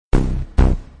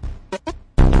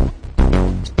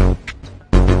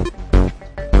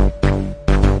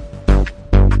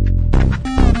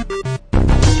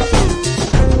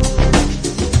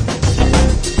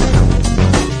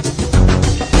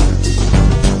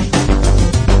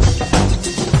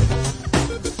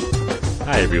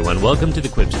everyone. Welcome to the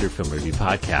Quipster Film Review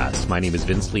Podcast. My name is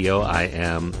Vince Leo. I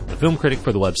am a film critic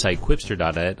for the website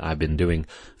Quipster.net. I've been doing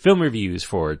film reviews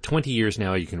for 20 years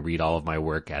now. You can read all of my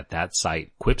work at that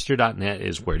site. Quipster.net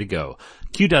is where to go.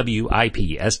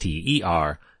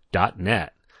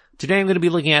 QWIPSTER.net. Today I'm going to be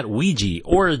looking at Ouija,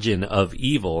 Origin of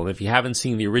Evil. And if you haven't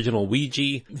seen the original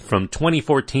Ouija from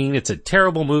 2014, it's a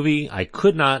terrible movie. I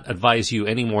could not advise you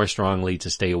any more strongly to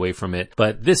stay away from it.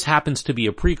 But this happens to be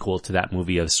a prequel to that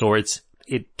movie of sorts.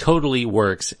 It totally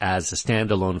works as a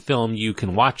standalone film. You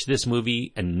can watch this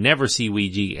movie and never see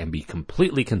Ouija and be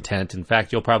completely content. In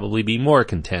fact, you'll probably be more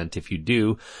content if you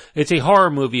do. It's a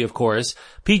horror movie, of course,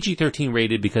 PG-13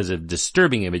 rated because of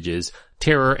disturbing images,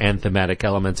 terror, and thematic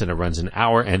elements, and it runs an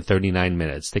hour and 39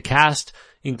 minutes. The cast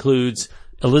includes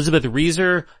Elizabeth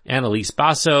Reaser, Annalise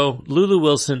Basso, Lulu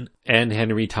Wilson, and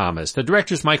Henry Thomas. The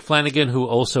director's Mike Flanagan, who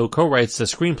also co-writes the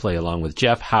screenplay along with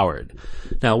Jeff Howard.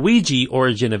 Now, Ouija,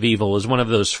 Origin of Evil is one of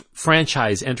those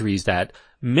franchise entries that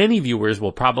many viewers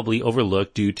will probably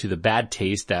overlook due to the bad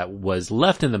taste that was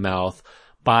left in the mouth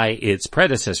by its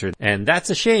predecessor. And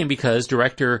that's a shame because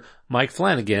director Mike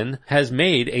Flanagan has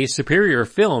made a superior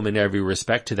film in every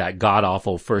respect to that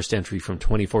god-awful first entry from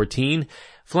 2014.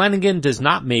 Flanagan does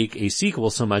not make a sequel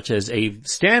so much as a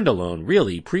standalone,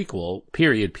 really, prequel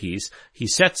period piece. He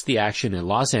sets the action in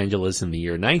Los Angeles in the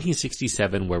year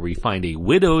 1967, where we find a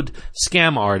widowed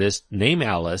scam artist named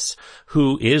Alice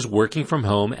who is working from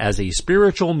home as a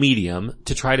spiritual medium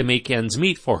to try to make ends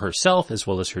meet for herself as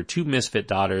well as her two misfit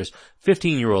daughters,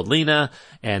 15-year-old Lena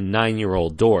and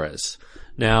 9-year-old Doris.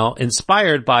 Now,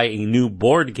 inspired by a new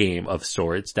board game of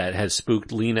sorts that has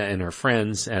spooked Lena and her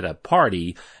friends at a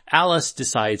party, Alice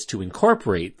decides to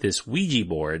incorporate this Ouija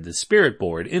board, the spirit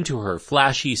board, into her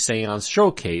flashy seance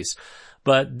showcase.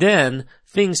 But then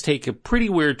things take a pretty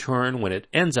weird turn when it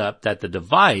ends up that the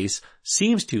device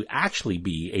seems to actually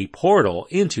be a portal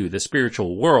into the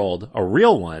spiritual world, a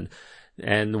real one,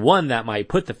 and one that might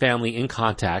put the family in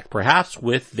contact, perhaps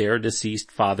with their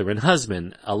deceased father and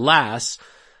husband. Alas,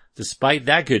 despite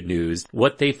that good news,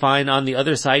 what they find on the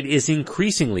other side is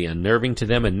increasingly unnerving to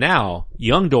them, and now,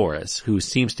 young Doris, who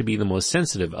seems to be the most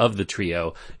sensitive of the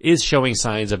trio, is showing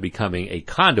signs of becoming a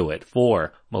conduit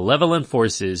for malevolent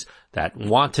forces that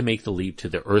want to make the leap to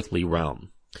the earthly realm.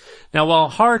 Now, while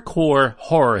hardcore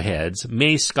horror heads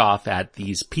may scoff at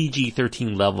these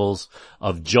PG-13 levels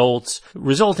of jolts,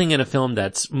 resulting in a film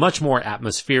that's much more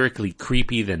atmospherically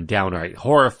creepy than downright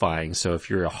horrifying. So if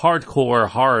you're a hardcore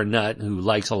horror nut who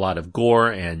likes a lot of gore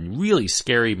and really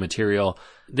scary material,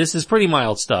 this is pretty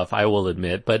mild stuff, I will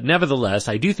admit, but nevertheless,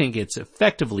 I do think it's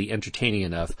effectively entertaining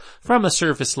enough from a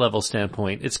surface level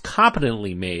standpoint. It's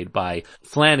competently made by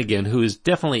Flanagan, who is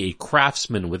definitely a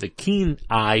craftsman with a keen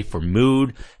eye for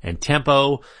mood and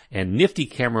tempo and nifty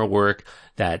camera work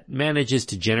that manages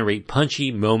to generate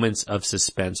punchy moments of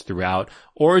suspense throughout.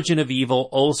 Origin of Evil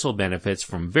also benefits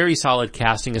from very solid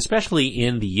casting, especially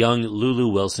in the young Lulu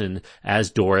Wilson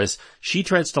as Doris. She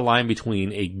treads the line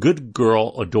between a good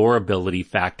girl adorability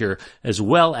factor as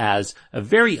well as a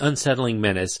very unsettling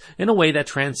menace in a way that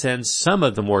transcends some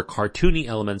of the more cartoony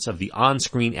elements of the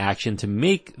on-screen action to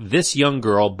make this young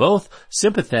girl both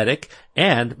sympathetic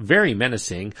and very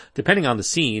menacing, depending on the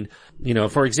scene. You know,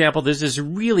 for example, there's this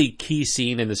really key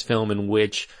scene in this film in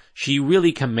which she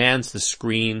really commands the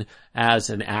screen as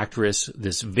an actress,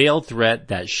 this veiled threat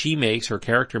that her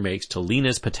character makes to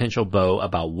Lena's potential beau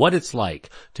about what it's like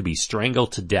to be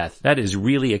strangled to death. That is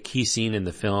really a key scene in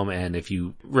the film, and if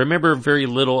you remember very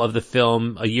little of the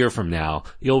film a year from now,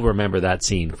 you'll remember that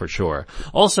scene for sure.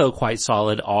 Also quite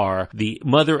solid are the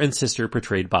mother and sister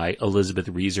portrayed by Elizabeth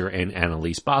Reaser and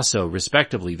Annalise Basso,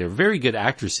 respectively. They're very good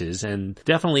actresses and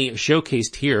definitely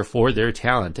showcased here for their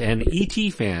talent. And E.T.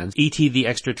 fans, E.T. the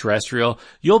Extraterrestrial,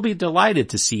 you'll be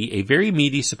delighted to see a very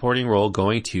meaty supporting role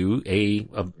going to a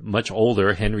much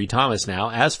older Henry Thomas now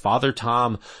as Father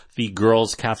Tom, the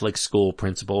girls' Catholic school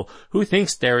principal, who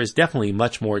thinks there is definitely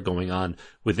much more going on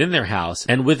within their house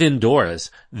and within Doris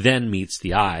than meets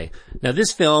the eye. Now,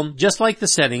 this film, just like the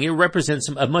setting, it represents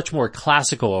a much more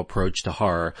classical approach to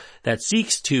horror that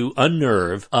seeks to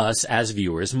unnerve us as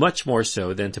viewers, much more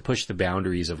so than to push the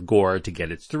boundaries of gore to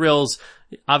get its thrills.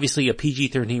 Obviously, a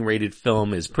PG-13 rated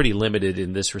film is pretty limited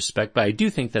in this respect, but I do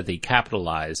think that they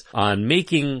capitalize on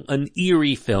making an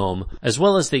eerie film as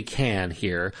well as they can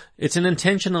here. It's an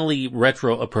intentionally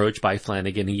retro approach by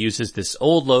Flanagan. He uses this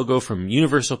old logo from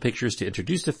Universal Pictures to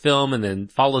introduce the film and then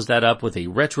follows that up with a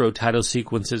retro title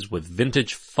sequences with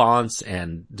vintage fonts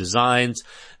and designs.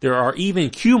 There are even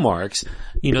cue marks,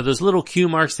 those little cue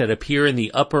marks that appear in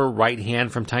the upper right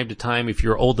hand from time to time if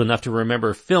you're old enough to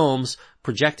remember films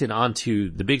projected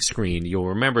onto the big screen, you'll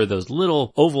remember those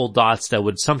little oval dots that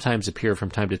would sometimes appear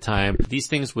from time to time. These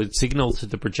things would signal to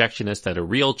the projectionist that a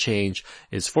real change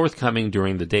is forthcoming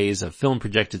during the days of film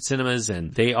projected cinemas,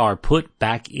 and they are put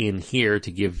back in here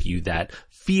to give you that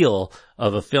feel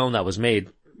of a film that was made,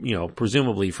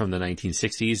 presumably from the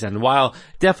 1960s. And while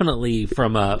definitely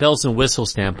from a bells and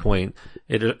whistles standpoint,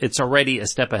 it's already a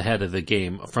step ahead of the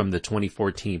game from the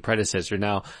 2014 predecessor.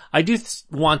 Now, I do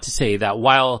want to say that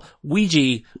while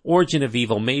Ouija, Origin of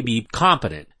Evil may be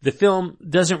competent, the film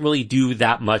doesn't really do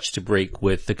that much to break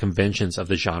with the conventions of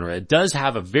the genre. It does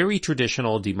have a very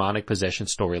traditional demonic possession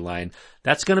storyline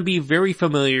that's going to be very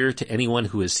familiar to anyone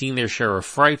who has seen their share of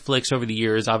fright flicks over the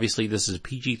years. Obviously, this is a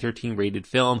PG-13 rated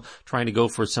film trying to go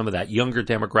for some of that younger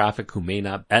demographic who may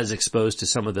not be as exposed to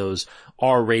some of those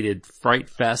R-rated fright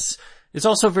fests. It's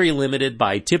also very limited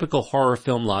by typical horror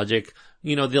film logic.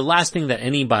 The last thing that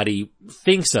anybody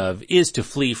thinks of is to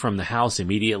flee from the house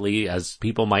immediately, as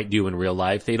people might do in real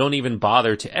life. They don't even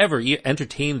bother to ever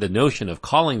entertain the notion of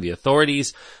calling the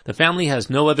authorities. The family has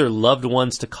no other loved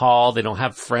ones to call. They don't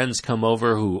have friends come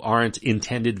over who aren't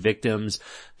intended victims.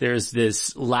 There's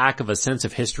this lack of a sense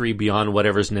of history beyond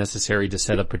whatever's necessary to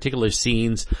set up particular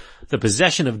scenes. The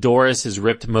possession of Doris is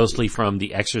ripped mostly from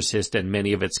The Exorcist and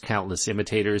many of its countless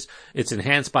imitators. It's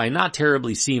enhanced by not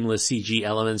terribly seamless CG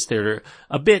elements that are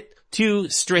a bit too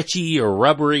stretchy or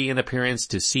rubbery in appearance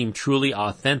to seem truly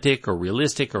authentic or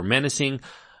realistic or menacing.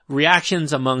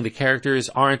 Reactions among the characters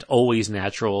aren't always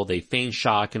natural. They feign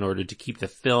shock in order to keep the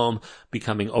film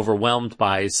becoming overwhelmed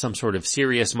by some sort of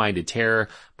serious-minded terror.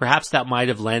 Perhaps that might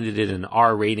have landed it an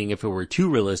R rating if it were too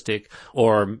realistic,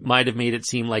 or might have made it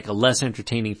seem like a less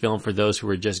entertaining film for those who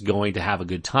were just going to have a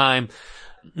good time.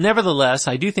 Nevertheless,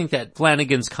 I do think that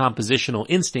Flanagan's compositional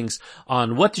instincts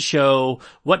on what to show,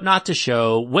 what not to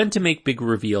show, when to make big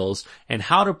reveals, and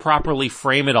how to properly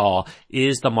frame it all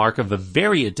is the mark of a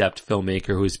very adept filmmaker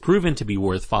who has proven to be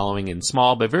worth following in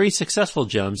small but very successful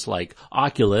gems like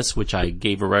Oculus, which I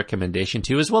gave a recommendation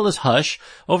to, as well as Hush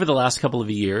over the last couple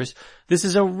of years. This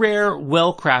is a rare,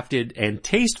 well-crafted, and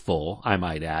tasteful, I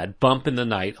might add, bump in the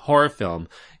night horror film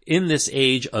in this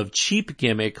age of cheap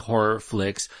gimmick horror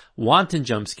flicks, wanton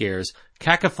jump scares,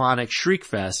 cacophonic shriek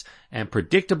fests, and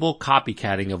predictable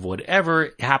copycatting of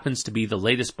whatever happens to be the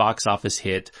latest box office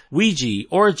hit. Ouija,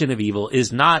 Origin of Evil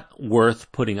is not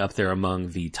worth putting up there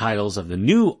among the titles of the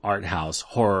new art house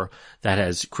horror that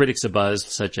has critics abuzz,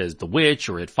 such as The Witch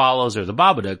or It Follows or The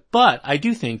Babadook, but I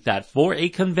do think that for a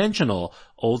conventional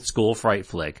old school fright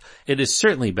flick, it is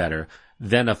certainly better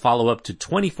than a follow-up to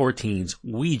 2014's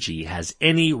Ouija has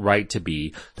any right to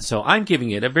be. So I'm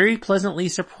giving it a very pleasantly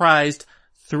surprised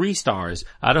 3 stars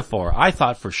out of 4. I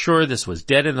thought for sure this was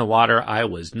dead in the water. I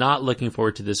was not looking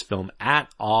forward to this film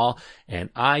at all, and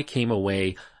I came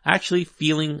away actually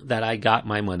feeling that I got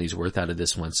my money's worth out of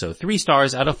this one. So 3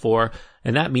 stars out of 4,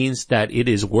 and that means that it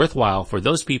is worthwhile for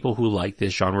those people who like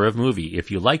this genre of movie.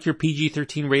 If you like your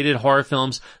PG-13 rated horror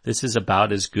films, this is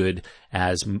about as good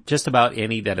as just about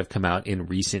any that have come out in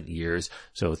recent years.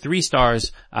 So 3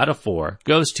 stars out of 4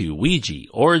 goes to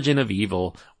Ouija, Origin of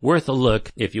Evil. Worth a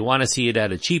look if you want to see it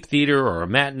at a cheap theater or a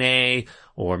matinee,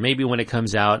 or maybe when it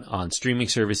comes out on streaming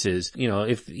services.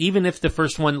 Even if the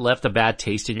first one left a bad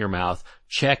taste in your mouth,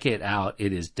 check it out.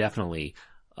 It is definitely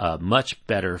a much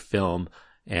better film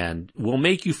and will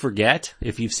make you forget,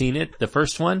 if you've seen it, the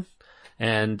first one.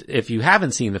 And if you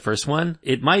haven't seen the first one,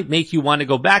 it might make you want to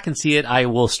go back and see it. I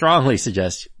will strongly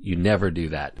suggest you never do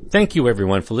that. Thank you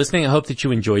everyone for listening. I hope that you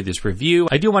enjoyed this review.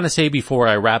 I do want to say before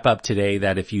I wrap up today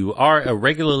that if you are a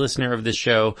regular listener of this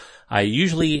show, I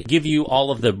usually give you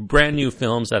all of the brand new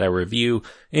films that I review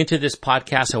into this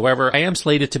podcast. However, I am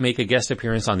slated to make a guest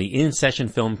appearance on the In Session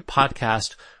Film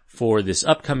podcast for this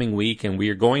upcoming week, and we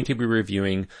are going to be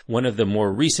reviewing one of the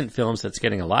more recent films that's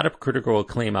getting a lot of critical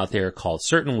acclaim out there called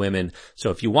Certain Women. So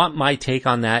if you want my take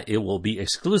on that, it will be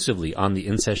exclusively on the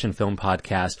In Session Film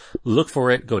podcast. Look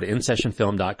for it. Go to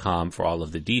InSessionFilm.com for all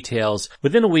of the details.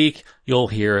 Within a week, you'll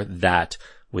hear that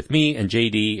with me and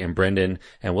JD and Brendan,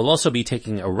 and we'll also be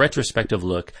taking a retrospective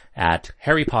look at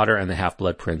Harry Potter and the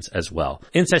Half-Blood Prince as well.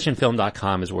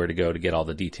 InSessionFilm.com is where to go to get all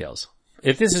the details.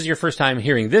 If this is your first time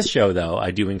hearing this show, though, I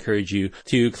do encourage you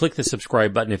to click the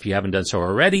subscribe button if you haven't done so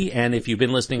already. And if you've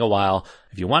been listening a while,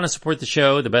 if you want to support the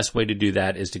show, the best way to do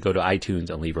that is to go to iTunes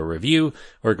and leave a review,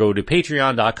 or go to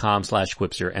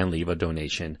patreon.com/Qwipster and leave a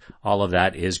donation. All of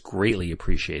that is greatly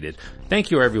appreciated.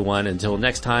 Thank you, everyone. Until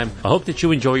next time, I hope that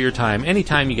you enjoy your time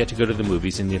anytime you get to go to the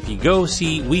movies. And if you go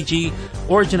see Ouija,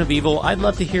 Origin of Evil, I'd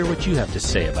love to hear what you have to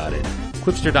say about it.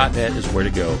 Qwipster.net is where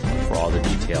to go for all the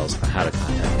details on how to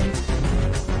contact me.